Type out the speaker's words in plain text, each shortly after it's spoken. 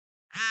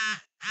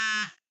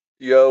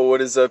Yo,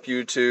 what is up,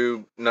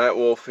 YouTube?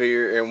 Nightwolf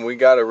here, and we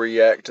gotta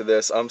react to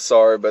this. I'm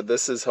sorry, but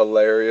this is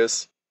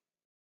hilarious.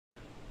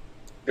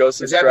 Go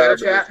subscribe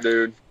to this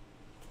dude.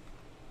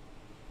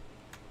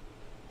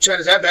 Chat,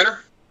 is that better?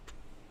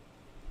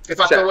 If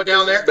I throw it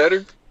down there?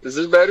 Better? Is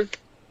this better? Let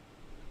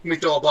me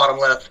throw a bottom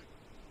left.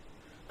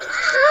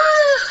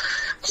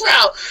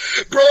 Wow.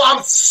 Bro,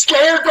 I'm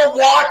scared to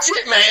watch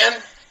it,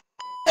 man.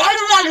 Why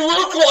do I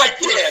look like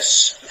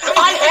this?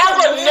 I have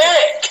a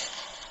neck.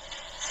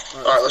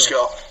 Alright, let's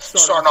go.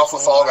 Starting off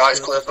with Fall Guys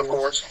clip, of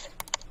course.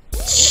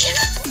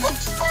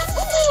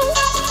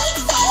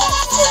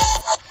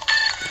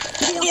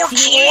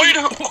 Floyd?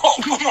 Oh,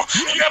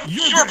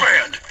 your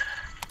band.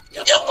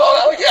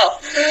 Oh, yeah.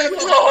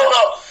 Hold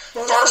up.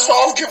 First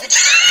off,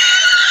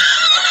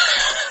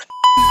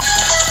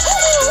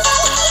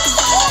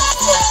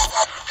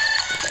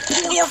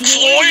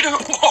 Floyd?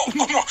 Oh,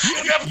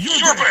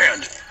 your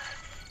band.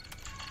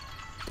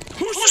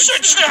 Who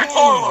said Snack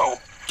Harlow?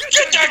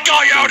 Get that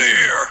guy out of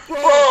here!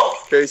 bro.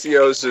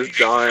 KCO's just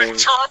dying.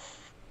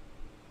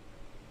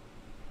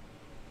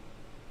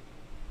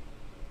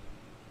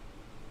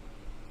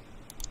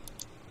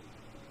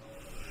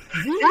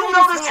 You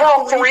notice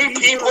how 3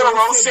 people in a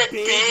row said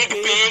big,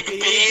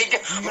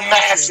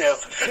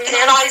 massive.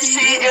 Can I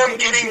see him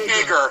getting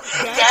bigger?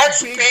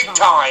 That's big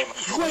time.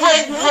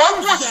 Wait, what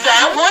was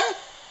that one?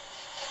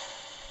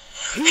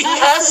 He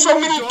has so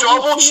many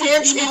double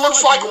chins, he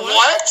looks like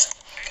what?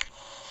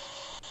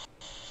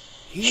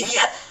 He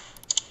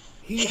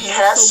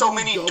has so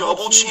many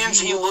double chins,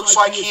 he looks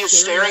like he is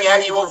staring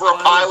at you over a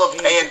pile of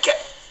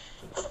pancakes.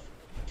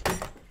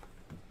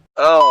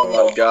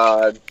 Oh my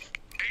god.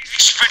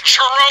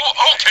 Ventura?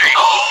 Okay.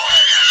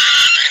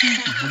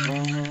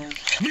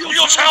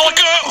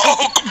 Metallica?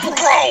 Oh,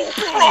 bro.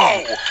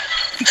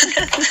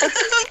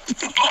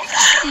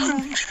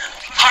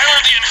 Tyler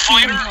the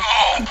Inflator?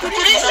 Oh. Did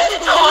he say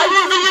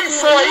Tyler the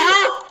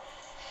Inflator?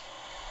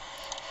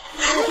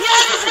 Why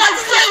does my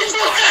face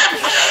look that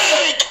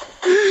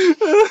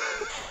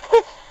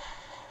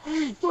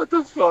big? What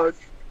the fuck?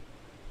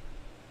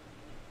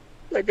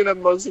 Taking up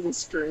most of the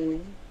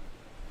screen.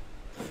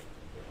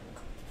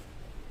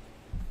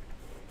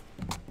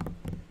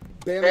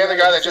 And the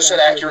guy that just said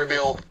accurate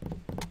build.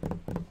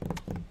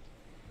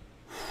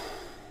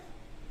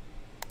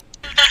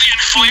 The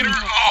Inflator?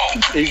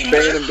 Oh. He's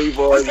banning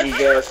people like he's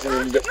asking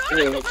him to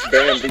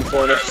ban people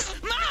on it.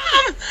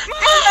 Mom!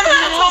 Hold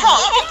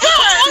on! What's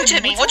wrong,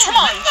 Jimmy? What's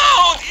wrong?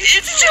 Oh,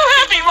 it's too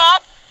heavy,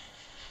 Mom!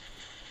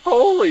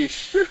 Holy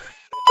shit.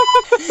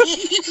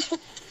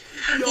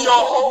 Yo,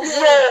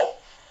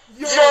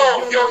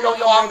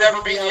 I'll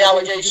never beat the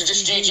allegations.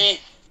 It's GG.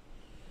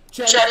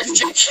 Chat, it's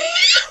GG.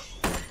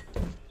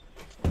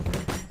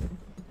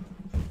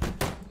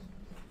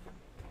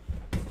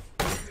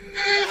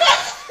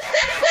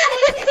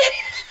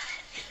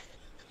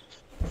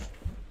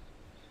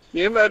 Can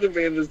you imagine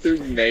being this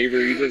dude's neighbor?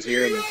 You just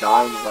hear him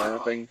dying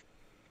laughing.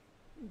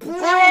 Bro,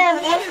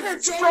 what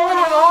is going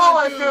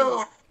on, dude?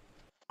 Mom!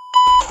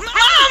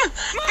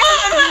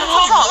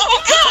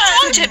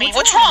 Hold on, Jimmy,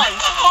 what's wrong?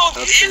 Oh,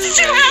 it's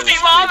too heavy,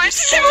 Mom!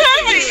 It's too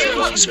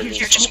heavy!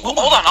 Here, just hold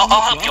on, I'll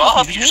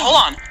help you, just hold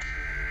on.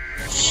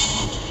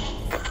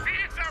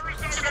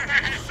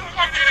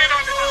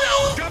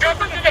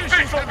 Government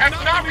officials have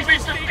not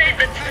released a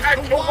statement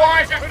as to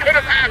why this could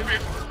have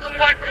happened.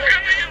 But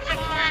millions of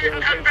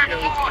lives have been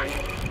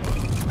lost.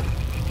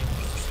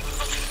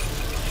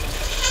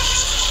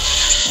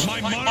 My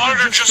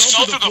monitor just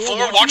fell through the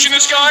floor watching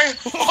this guy?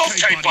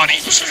 Okay, buddy,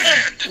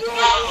 stand.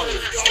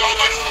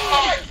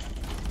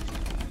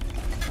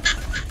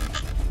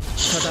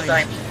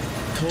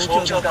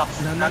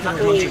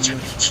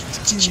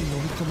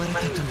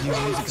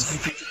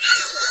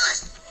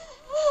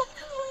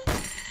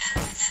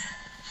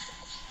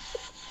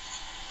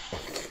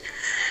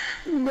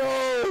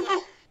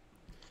 No!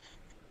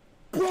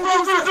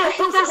 Bro,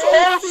 there's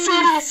whole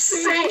city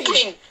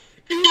sinking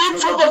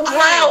into the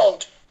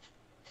ground!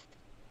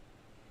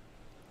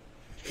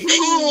 He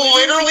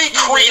literally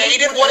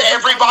created what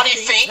everybody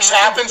thinks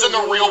happens in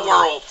the real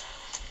world.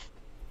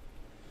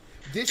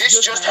 This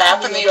just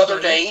happened the other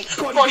day,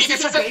 buddy.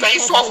 This isn't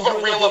based off of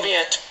a real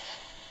event.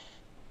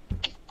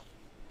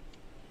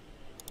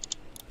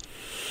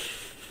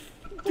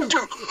 Dude,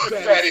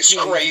 that is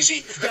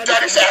crazy.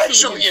 That is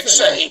actually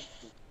insane.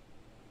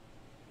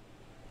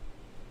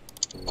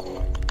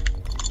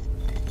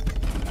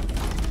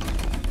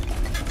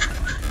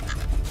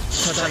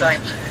 So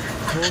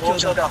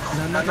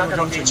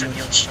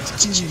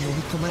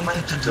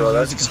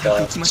that's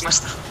Scott.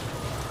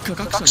 科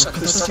学者の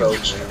方たちは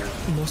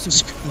もうす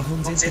ぐ日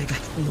本全体が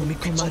飲み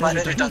込ま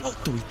れるだろう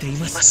と言ってい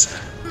ます。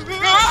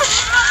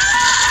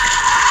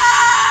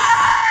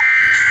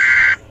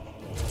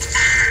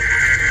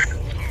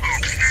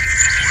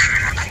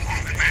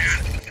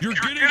 You're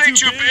getting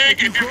too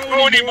big. If you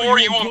grow any more,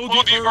 you will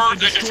implode the Earth and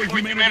destroy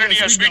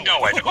humanity as we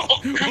know it.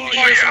 Oh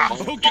yeah.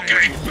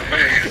 Okay.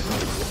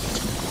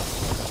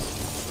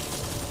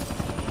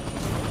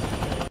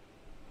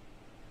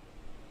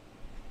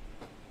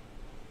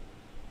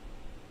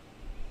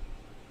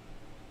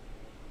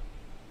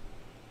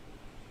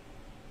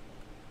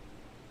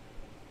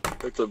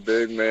 It's a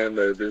big man,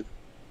 baby.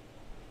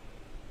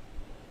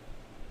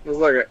 It's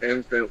like an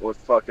infant with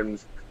fucking,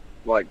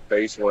 like,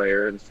 base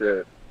layer and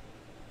shit.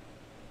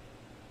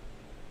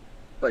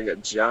 Like a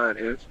giant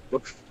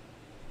infant.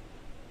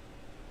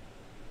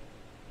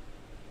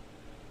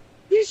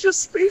 He's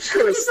just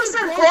speechless. This is a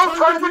grown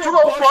person into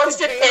a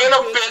rusted pan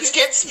of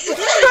biscuits.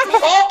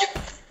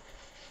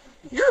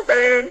 You're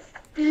banned.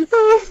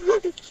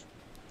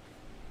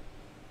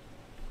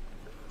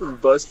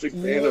 Busted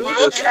pan of Look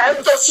biscuits.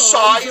 at the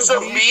size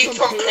of me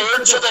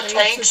compared to the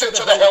tanks and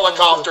to the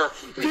helicopter.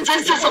 This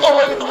is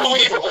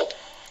unbelievable.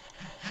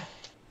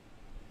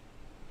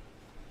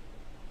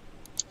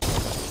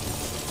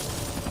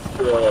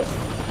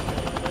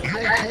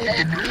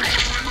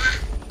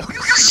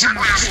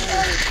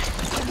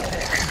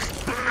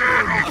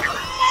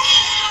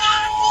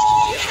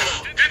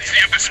 That's the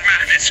abyss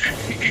madness.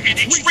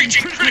 It's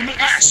reaching critical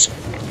mass.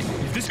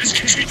 If this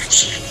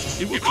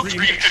continues, it will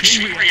create a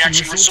chain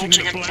reaction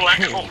resulting in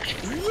black hole.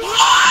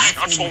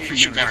 Not only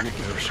humanity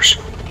perish,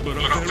 but a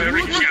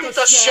very Look at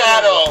the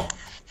shadow.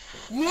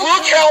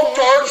 Look how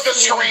dark the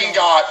screen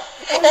got.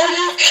 Are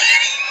you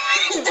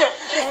kidding?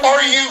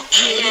 Are you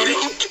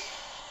kidding?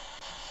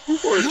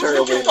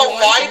 Look at the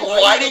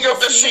lighting of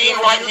the scene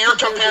right here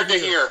compared to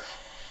here.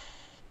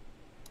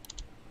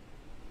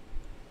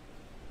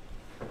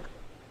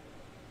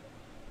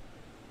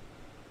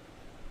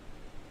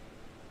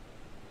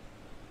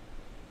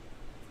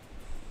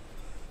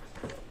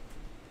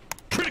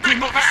 critical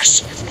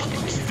mass.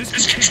 If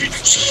this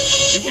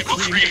continues, it will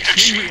create a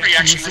chain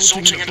reaction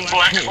resulting in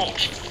black hole.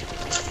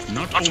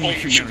 Not only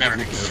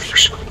humanity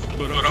perish,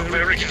 but a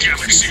very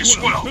galaxy as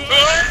well.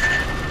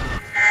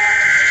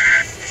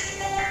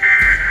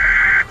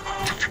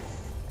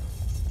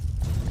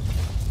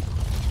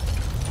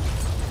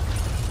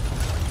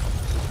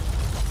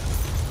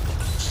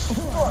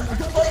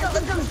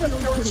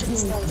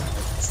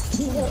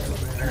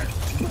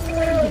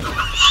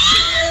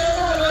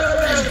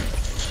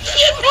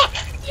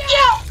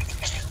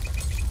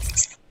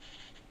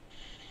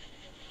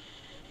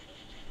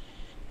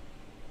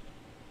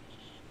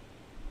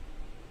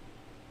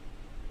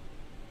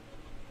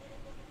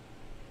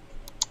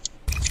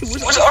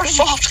 It was our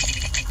fault.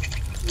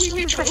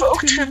 We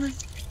provoked him.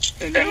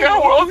 And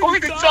now we're all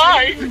going to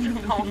die.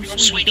 Oh,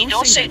 sweetie,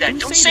 don't say that.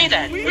 Don't say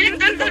that. We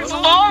did this,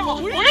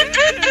 Mom. We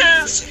did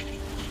this.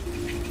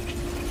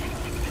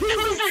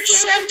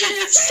 Accepted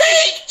his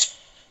fate!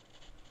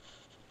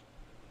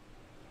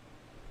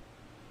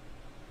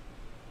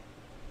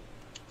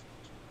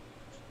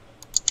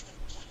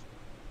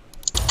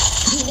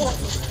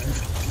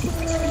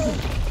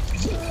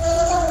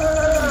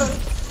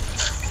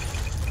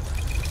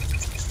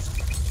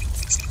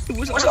 It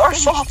was our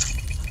fault.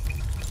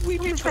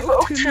 We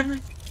provoked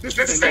him. This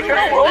is the best thing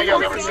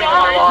I've ever seen in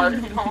my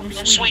life.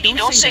 Oh, sweetie,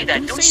 don't say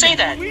that. Don't say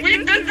that. We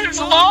did this,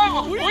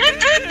 Mom. We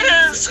did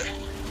this.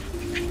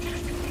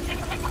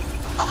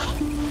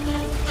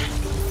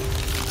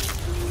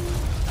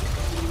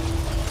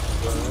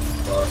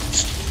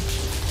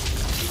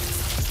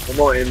 I'm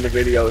gonna end the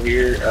video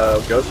here.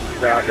 Go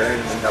subscribe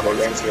and have a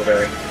nice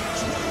day.